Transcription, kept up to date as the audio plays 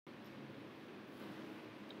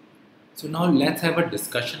So now let's have a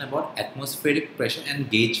discussion about atmospheric pressure and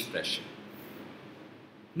gauge pressure.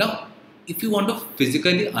 Now, if you want to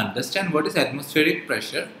physically understand what is atmospheric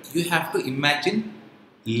pressure, you have to imagine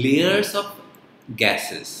layers of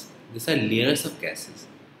gases. These are layers of gases,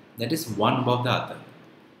 that is one above the other.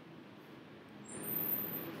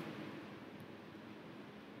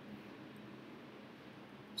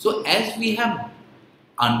 So as we have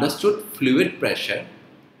understood fluid pressure,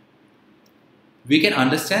 we can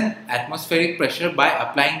understand atmospheric pressure by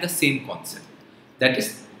applying the same concept. That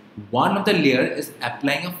is, one of the layer is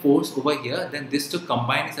applying a force over here, then this two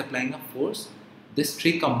combine is applying a force, this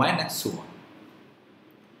three combine, and so on.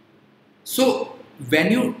 So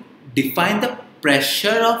when you define the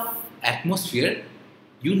pressure of atmosphere,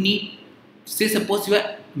 you need, say suppose you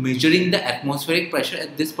are measuring the atmospheric pressure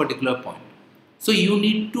at this particular point. So you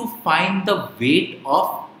need to find the weight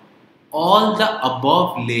of all the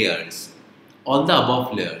above layers.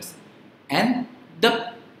 And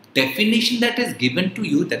the definition that is given to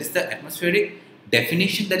you, that is the atmospheric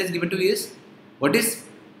definition that is given to you, is what is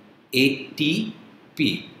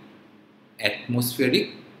ATP,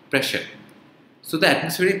 atmospheric pressure. So the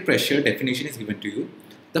atmospheric pressure definition is given to you.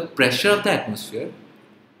 The pressure of the atmosphere,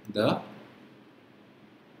 the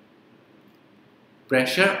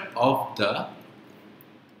pressure of the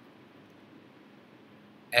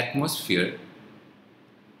atmosphere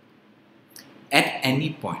at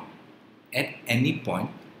any point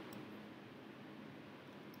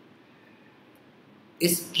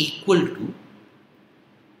is equal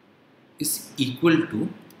to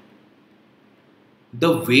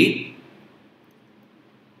the weight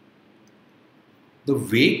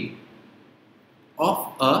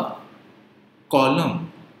of a column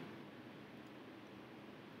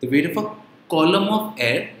of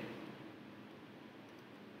air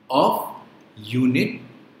of unit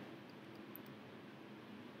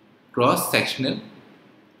cross-sectional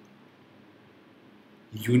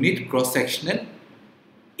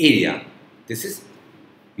area. This is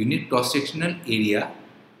unit cross-sectional area,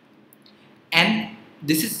 and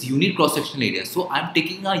this is unit cross-sectional area. So I am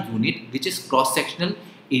taking a unit which is cross-sectional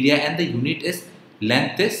area, and the unit is,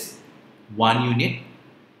 length is 1 unit,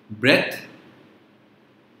 breadth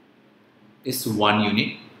is 1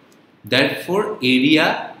 unit. Therefore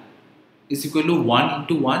area is equal to 1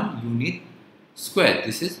 into 1 unit square.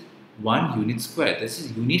 This is 1 unit square. This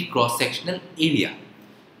is unit cross-sectional area.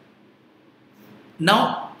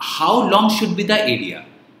 Now, how long should be the area?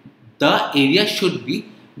 The area should be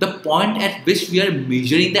the point at which we are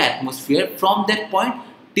measuring the atmosphere, from that point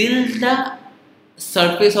till the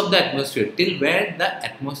surface of the atmosphere, till where the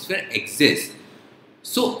atmosphere exists.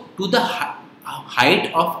 So to the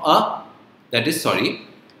height of a,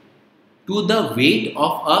 to the weight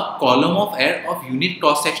of a column of air of unit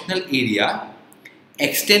cross-sectional area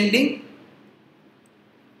extending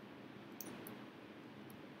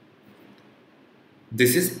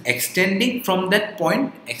from that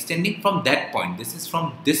point, this is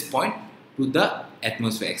from this point to the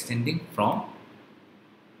atmosphere, extending from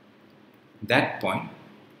that point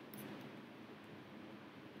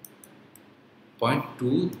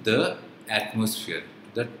to the atmosphere,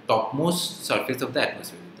 the topmost surface of the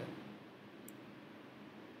atmosphere,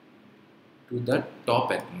 to the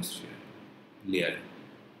top atmosphere layer.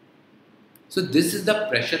 So this is the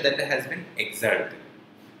pressure that has been exerted.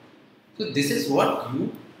 So this is what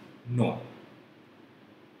you know.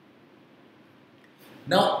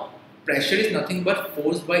 Now pressure is nothing but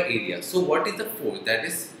force by area. So what is the force? That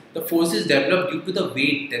is, the force is developed due to the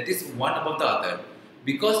weight that is one above the other,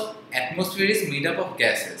 because atmosphere is made up of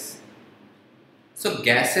gases. So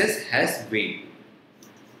gases has weight.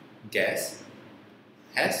 Gas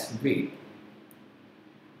has weight.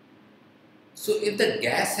 So if the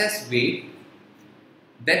gas has weight,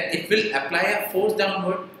 then it will apply a force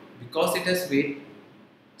downward because it has weight.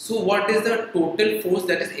 So what is the total force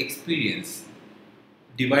that is experienced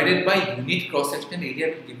divided by unit cross-sectional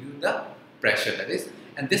area to give you the pressure, that is,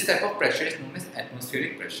 and this type of pressure is known as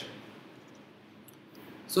atmospheric pressure.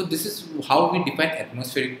 So this is how we define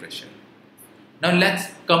atmospheric pressure. Now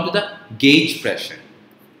let's come to the gauge pressure.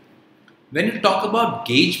 When you talk about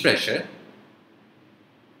gauge pressure,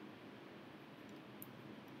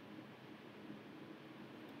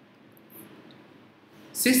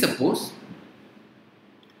 say suppose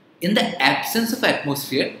in the absence of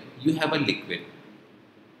atmosphere you have a liquid.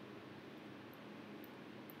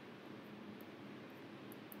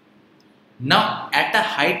 Now at a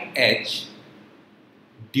height h,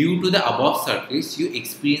 due to the above surface, you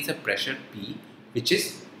experience a pressure P, which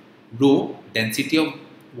is rho, density of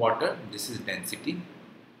water. This is density.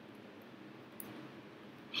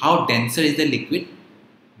 How denser is the liquid?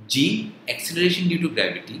 G, acceleration due to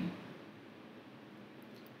gravity,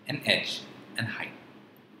 and H, and height.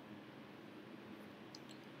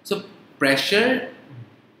 So pressure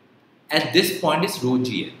at this point is rho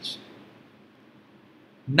GH.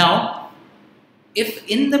 Now, if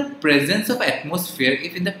in the presence of atmosphere,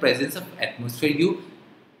 you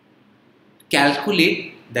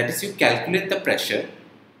calculate, that is, you calculate the pressure,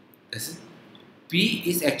 this is P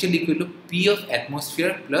is actually equal to P of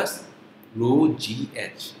atmosphere plus rho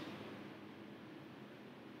GH.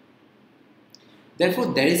 Therefore,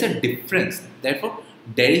 there is a difference. Therefore,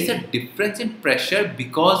 there is a difference in pressure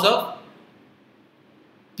because of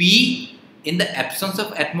P in the absence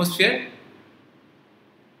of atmosphere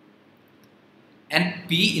and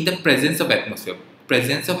P in the presence of atmosphere.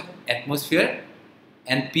 Presence of atmosphere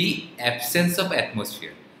and P absence of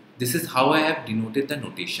atmosphere. This is how I have denoted the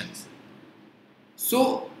notations.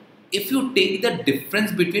 So, if you take the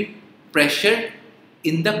difference between pressure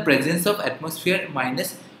in the presence of atmosphere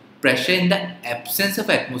minus pressure in the absence of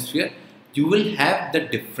atmosphere, you will have the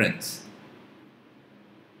difference.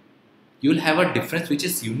 You will have a difference which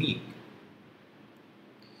is unique.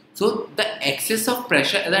 So, the excess of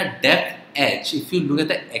pressure at the depth H, if you look at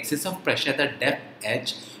the excess of pressure at the depth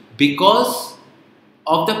H, because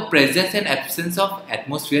of the presence and absence of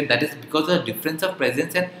atmosphere, that is because of the difference of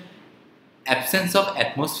presence and absence of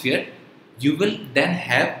atmosphere, you will then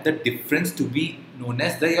have the difference to be known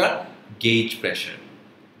as your gauge pressure.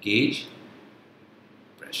 Gauge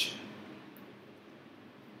pressure.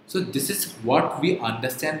 So this is what we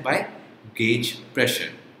understand by gauge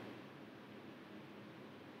pressure.